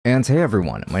And hey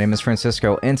everyone, my name is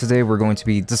Francisco, and today we're going to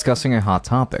be discussing a hot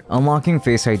topic, unlocking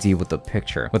Face ID with a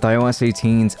picture. With iOS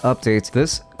 18's updates,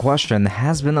 this question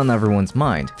has been on everyone's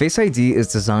mind. Face ID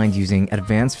is designed using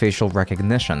advanced facial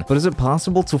recognition, but is it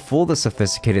possible to fool the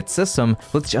sophisticated system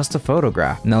with just a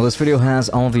photograph? Now this video has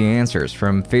all of the answers,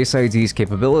 from Face ID's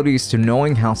capabilities to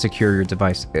knowing how secure your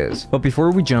device is. But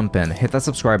before we jump in, hit that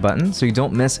subscribe button so you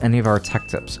don't miss any of our tech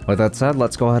tips. With that said,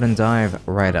 let's go ahead and dive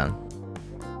right in.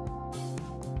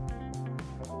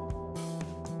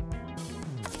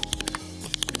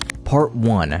 Part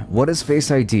 1. What is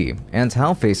Face ID, and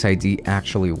how Face ID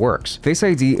actually works? Face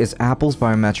ID is Apple's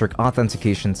biometric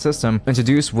authentication system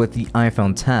introduced with the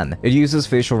iPhone X. It uses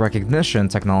facial recognition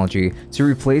technology to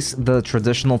replace the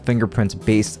traditional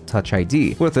fingerprint-based Touch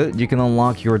ID. With it, you can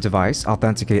unlock your device,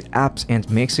 authenticate apps, and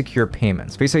make secure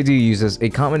payments. Face ID uses a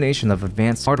combination of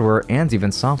advanced hardware and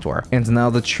even software. And now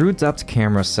the True Depth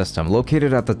camera system,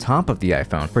 located at the top of the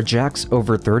iPhone, projects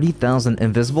over 30,000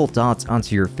 invisible dots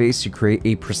onto your face to create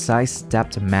a precise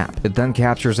depth map. It then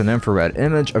captures an infrared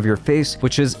image of your face,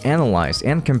 which is analyzed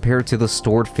and compared to the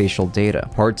stored facial data.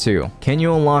 Part 2. Can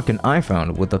you unlock an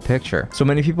iPhone with a picture? So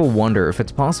many people wonder if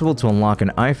it's possible to unlock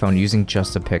an iPhone using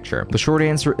just a picture. The short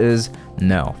answer is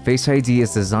no. Face ID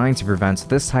is designed to prevent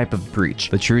this type of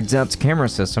breach. The True Depth camera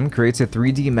system creates a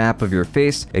 3D map of your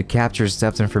face. It captures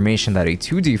depth information that a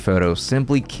 2D photo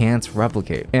simply can't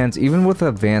replicate. And even with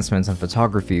advancements in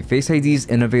photography, Face ID's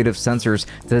innovative sensors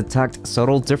detect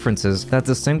subtle differences that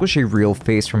distinguish a real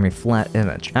face from a flat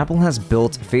image. Apple has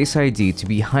built Face ID to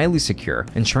be highly secure,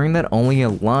 ensuring that only a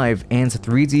live and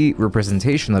 3D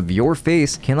representation of your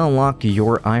face can unlock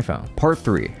your iPhone. Part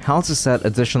 3. How to set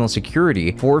additional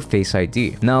security for Face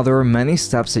ID. Now, there are many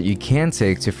steps that you can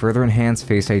take to further enhance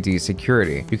Face ID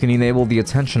security. You can enable the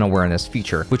attention awareness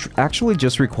feature, which actually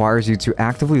just requires you to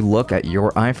actively look at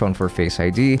your iPhone for Face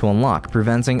ID to unlock,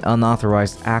 preventing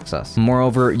unauthorized access.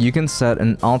 Moreover, you can set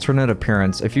an alternate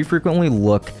appearance if you frequently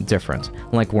look different,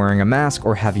 like wearing a mask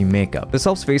or heavy makeup. This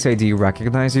helps Face ID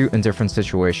recognize you in different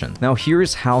situations. Now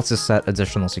here's how to set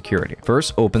additional security.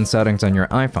 First, open Settings on your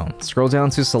iPhone. Scroll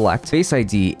down to select Face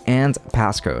ID and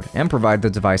Passcode, and provide the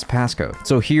device passcode.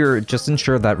 So here, just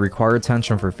ensure that Require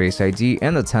Attention for Face ID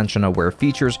and Attention Aware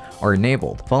features are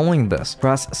enabled. Following this,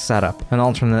 press Setup, an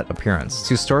alternate appearance,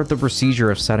 to start the procedure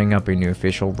of setting up a new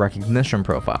facial recognition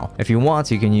profile. If you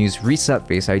want, you can use Reset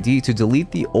Face ID to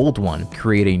delete the old one,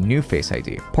 create a new Face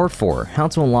ID. Part 4. How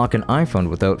to unlock an iPhone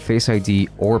without Face ID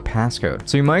or passcode.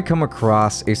 So you might come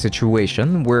across a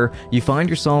situation where you find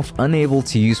yourself unable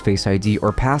to use Face ID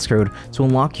or passcode to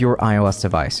unlock your iOS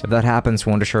device. If that happens,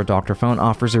 Wondershare Dr.Fone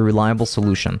offers a reliable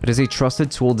solution. It is a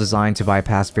trusted tool designed to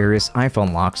bypass various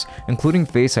iPhone locks, including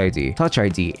Face ID, Touch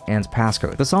ID, and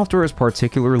passcode. The software is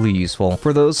particularly useful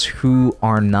for those who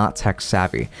are not tech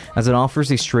savvy, as it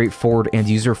offers a straightforward and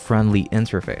user-friendly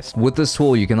interface. With this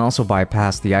tool, you can also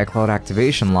bypass the iCloud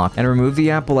activation lock and remove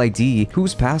the Apple ID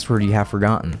whose password you have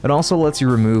forgotten. It also lets you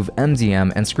remove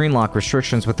MDM and screen lock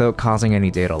restrictions without causing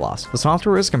any data loss. The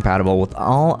software is compatible with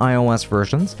all iOS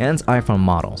versions and iPhone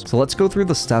models. So let's go through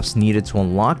the steps needed to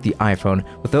unlock the iPhone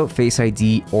without Face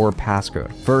ID or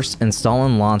passcode. First, install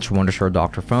and launch Wondershare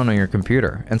Dr.Fone on your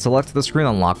computer and select the screen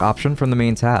unlock option from the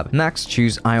main tab. Next,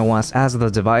 choose iOS as the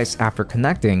device after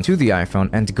connecting to the iPhone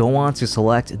and go on to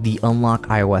select the Unlock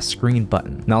iOS screen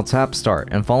button. Now tap Start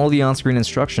and follow the on-screen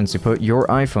instructions to put your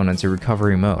iPhone into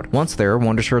recovery mode. Once there,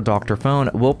 Wondershare Dr.Fone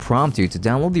will prompt you to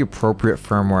download the appropriate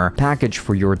firmware package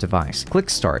for your device. Click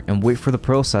Start and wait for the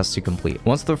process to complete.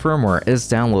 Once the firmware is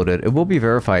downloaded, it will be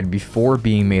verified before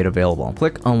being made available.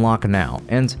 Click Unlock Now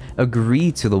and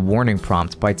agree to the warning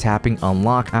prompt by tapping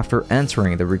Unlock after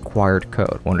entering the required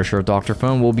code. Wondershare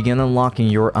Dr.Fone will begin unlocking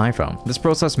your iPhone. This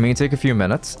process may take a few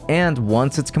minutes, and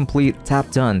once it's complete, tap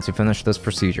Done to finish this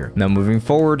procedure. Now moving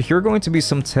forward, here are going to be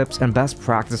some tips and best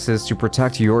practices to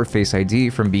protect your Face ID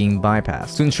from being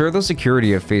bypassed. To ensure the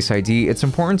security of Face ID, it's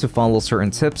important to follow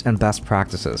certain tips and best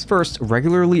practices. First,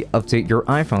 regularly update your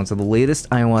iPhone to the latest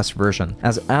iOS version,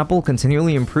 as Apple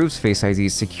continually improves Face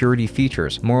ID's security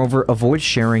features. Moreover, avoid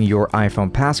sharing your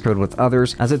iPhone passcode with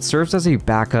others, as it serves as a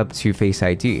backup to Face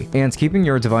ID. And keeping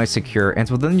your device secure and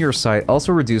within your site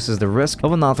also reduces the risk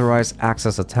of unauthorized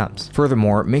access attempts.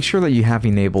 Furthermore, make sure that you have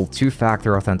enabled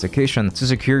two-factor authentication to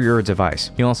secure your device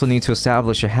device. You also need to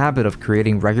establish a habit of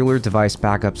creating regular device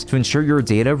backups to ensure your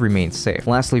data remains safe.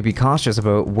 Lastly, be cautious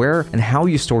about where and how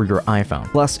you store your iPhone.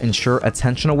 Plus, ensure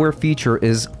attention-aware feature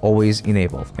is always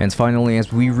enabled. And finally,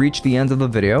 as we reach the end of the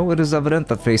video, it is evident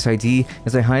that Face ID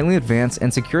is a highly advanced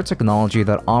and secure technology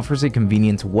that offers a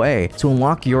convenient way to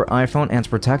unlock your iPhone and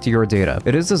protect your data.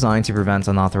 It is designed to prevent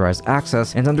unauthorized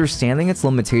access, and understanding its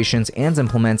limitations and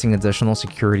implementing additional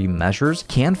security measures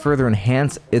can further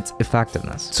enhance its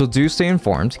effectiveness. So do stay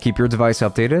informed, keep your device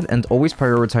updated, and always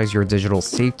prioritize your digital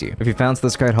safety. If you found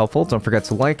this guide helpful, don't forget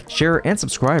to like, share, and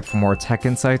subscribe for more tech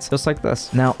insights just like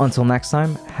this. Now, until next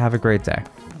time, have a great day.